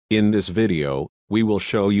In this video, we will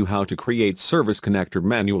show you how to create Service Connector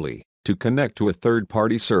manually to connect to a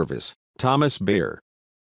third-party service, Beier.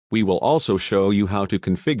 We will also show you how to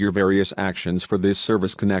configure various actions for this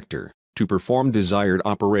Service Connector to perform desired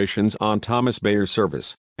operations on Beier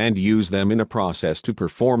service, and use them in a process to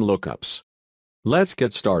perform lookups. Let's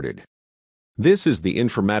get started. This is the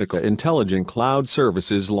Informatica Intelligent Cloud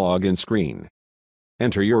Services login screen.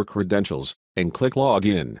 Enter your credentials, and click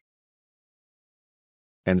Login.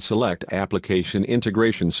 And select Application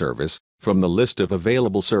Integration Service from the list of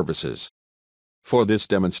available services. For this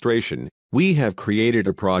demonstration, we have created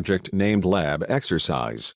a project named Lab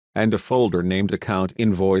Exercise, and a folder named Account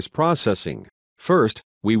Invoice Processing. First,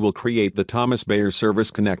 we will create the Beier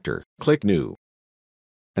Service Connector. Click New.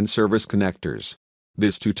 And Service Connectors.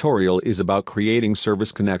 This tutorial is about creating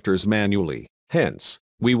service connectors manually, hence,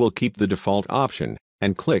 we will keep the default option,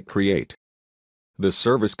 and click Create. The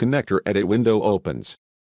Service Connector Edit window opens.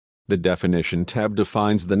 The Definition tab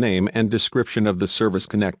defines the name and description of the service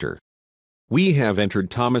connector. We have entered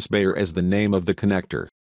Beier as the name of the connector.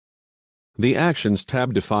 The Actions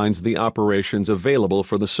tab defines the operations available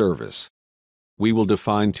for the service. We will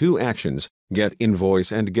define two actions, Get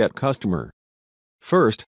Invoice and Get Customer.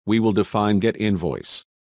 First, we will define Get Invoice.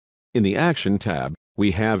 In the Action tab,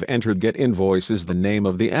 we have entered Get Invoice as the name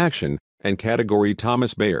of the action, and category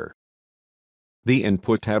Beier. The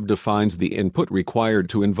Input tab defines the input required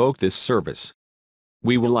to invoke this service.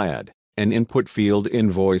 We will add an input field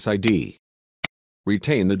Invoice ID.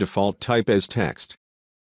 Retain the default type as text.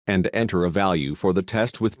 And enter a value for the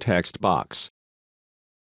test with text box.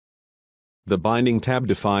 The Binding tab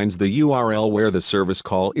defines the URL where the service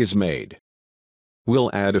call is made. We'll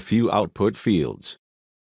add a few output fields.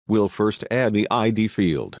 We'll first add the ID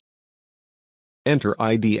field. Enter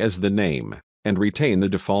ID as the name, and retain the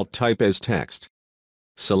default type as text.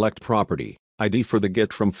 Select Property ID for the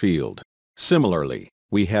Get From field. Similarly,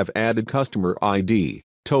 we have added Customer ID,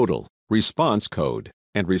 Total, Response Code,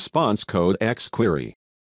 and Response Code X Query.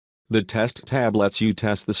 The Test tab lets you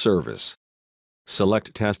test the service.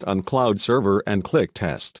 Select Test on Cloud Server and click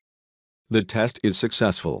Test. The test is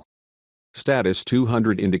successful. Status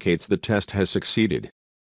 200 indicates the test has succeeded.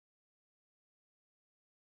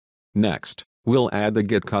 Next, we'll add the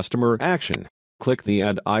Get Customer action. Click the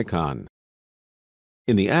Add icon.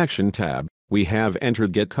 In the Action tab, we have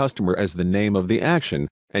entered Get Customer as the name of the action,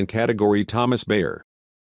 and category Beier.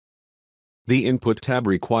 The Input tab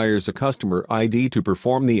requires a customer ID to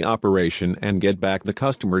perform the operation and get back the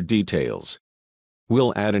customer details.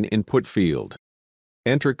 We'll add an input field.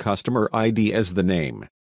 Enter Customer ID as the name.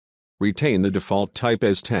 Retain the default type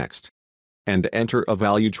as text. And enter a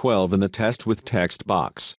value 12 in the Test with text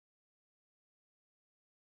box.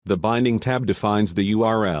 The Binding tab defines the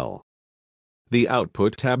URL. The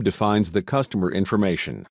Output tab defines the customer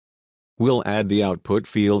information. We'll add the output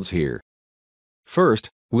fields here. First,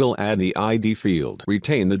 we'll add the ID field.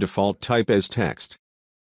 Retain the default type as text.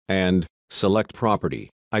 And select Property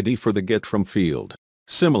ID for the Get From field.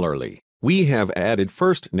 Similarly, we have added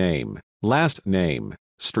first name, last name,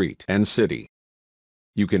 street, and city.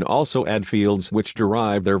 You can also add fields which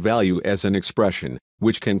derive their value as an expression,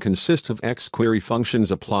 which can consist of XQuery functions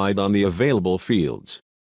applied on the available fields.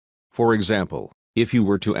 For example, if you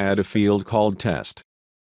were to add a field called test,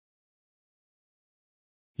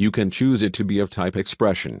 you can choose it to be of type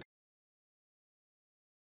expression,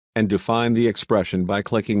 and define the expression by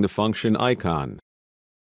clicking the function icon.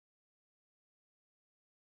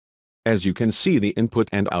 As you can see, the input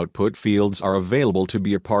and output fields are available to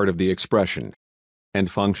be a part of the expression, and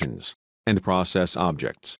functions, and process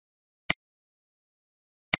objects.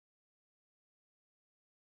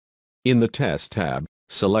 In the Test tab,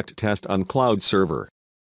 select Test on Cloud Server,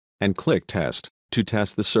 and click Test to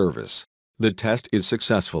test the service. The test is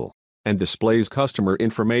successful, and displays customer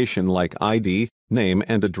information like ID, name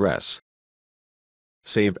and address.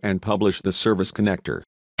 Save and publish the Service Connector.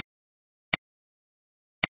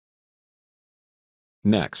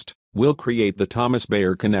 Next, we'll create the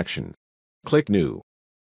Beier connection. Click New.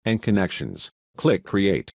 And Connections. Click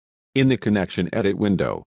Create. In the Connection Edit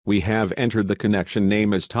window, we have entered the connection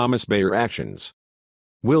name as Beier Actions.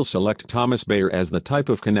 We'll select Beier as the type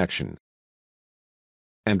of connection.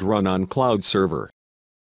 And run on Cloud Server.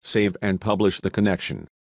 Save and publish the connection.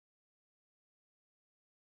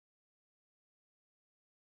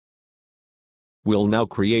 We'll now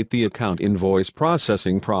create the Account Invoice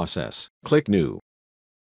Processing process. Click New.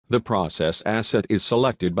 The process asset is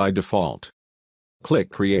selected by default. Click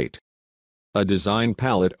Create. A design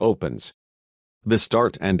palette opens. The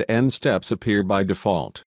start and end steps appear by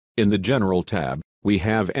default. In the General tab, we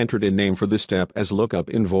have entered a name for the step as Lookup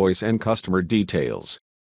Invoice and Customer Details.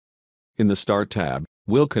 In the Start tab,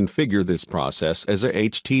 we'll configure this process as a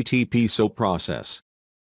HTTP SOAP process.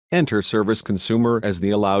 Enter Service Consumer as the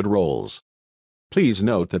allowed roles. Please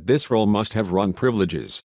note that this role must have run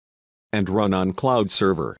privileges and run on cloud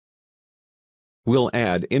server. We'll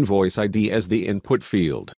add Invoice ID as the input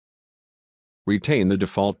field. Retain the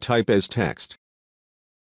default type as text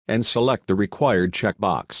and select the required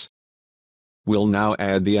checkbox. We'll now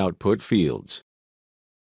add the output fields.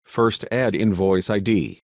 First, add Invoice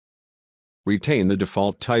ID. Retain the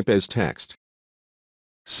default type as text.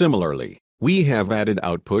 Similarly, we have added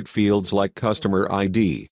output fields like customer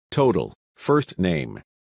ID, total, first name,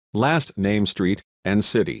 last name, street, and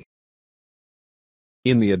city.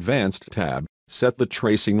 In the Advanced tab, set the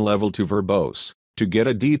tracing level to verbose to get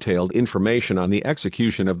a detailed information on the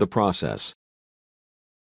execution of the process.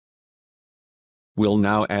 We'll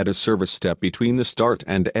now add a service step between the start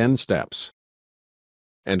and end steps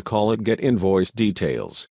and call it Get Invoice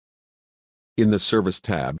Details. In the Service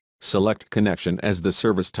tab, select Connection as the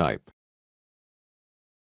service type.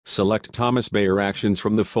 Select Thomas Beier Actions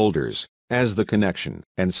from the folders as the connection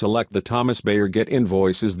and select the Thomas Beier Get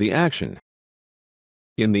Invoice as the action.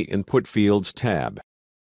 In the Input Fields tab,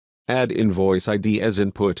 add Invoice ID as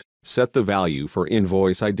input, set the value for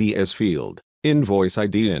Invoice ID as field, Invoice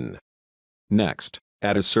ID in. Next,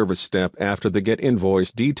 add a service step after the Get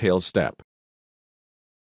Invoice Details step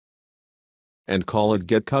and call it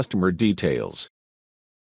Get Customer Details.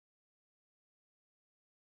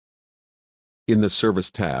 In the Service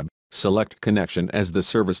tab, select Connection as the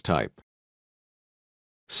service type.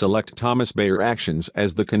 Select Thomas Beier Actions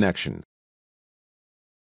as the connection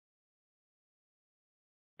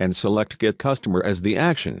and select Get Customer as the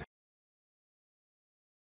action.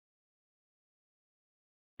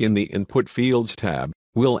 In the Input Fields tab,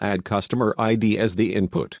 we'll add Customer ID as the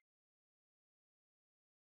input.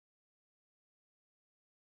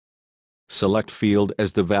 Select Field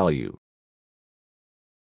as the value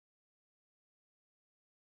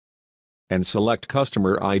and select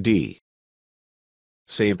Customer ID.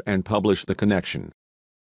 Save and publish the connection.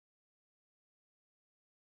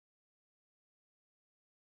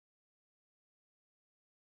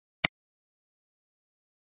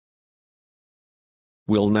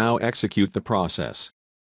 We'll now execute the process.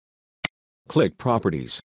 Click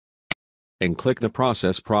Properties and click the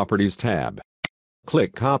Process Properties tab.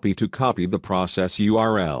 Click Copy to copy the process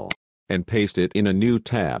URL and paste it in a new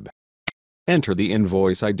tab. Enter the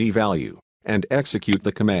Invoice ID value and execute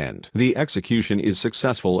the command. The execution is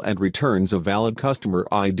successful and returns a valid customer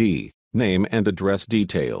ID, name and address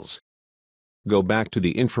details. Go back to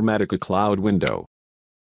the Informatica Cloud window.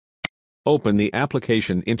 Open the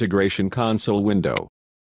Application Integration Console window.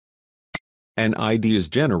 An ID is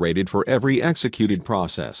generated for every executed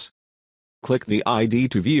process. Click the ID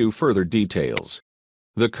to view further details.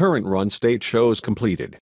 The current run state shows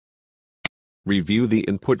completed. Review the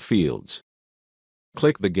input fields.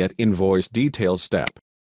 Click the Get Invoice Details step.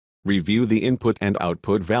 Review the input and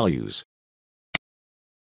output values.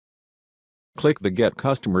 Click the Get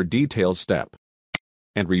Customer Details step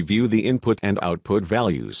and review the input and output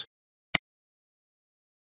values.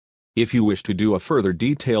 If you wish to do a further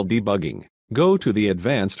detailed debugging, go to the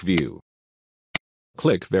Advanced view.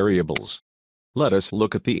 Click Variables. Let us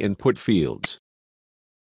look at the input fields.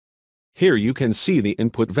 Here you can see the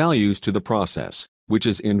input values to the process, which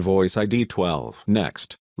is Invoice ID 12.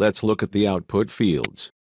 Next, let's look at the output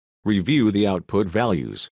fields. Review the output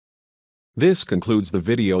values. This concludes the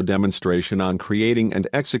video demonstration on creating and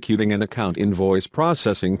executing an account invoice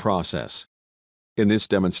processing process. In this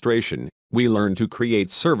demonstration, we learned to create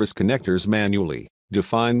service connectors manually,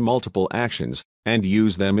 define multiple actions, and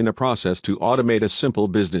use them in a process to automate a simple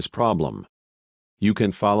business problem. You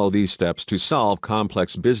can follow these steps to solve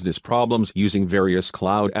complex business problems using various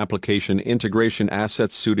cloud application integration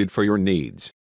assets suited for your needs.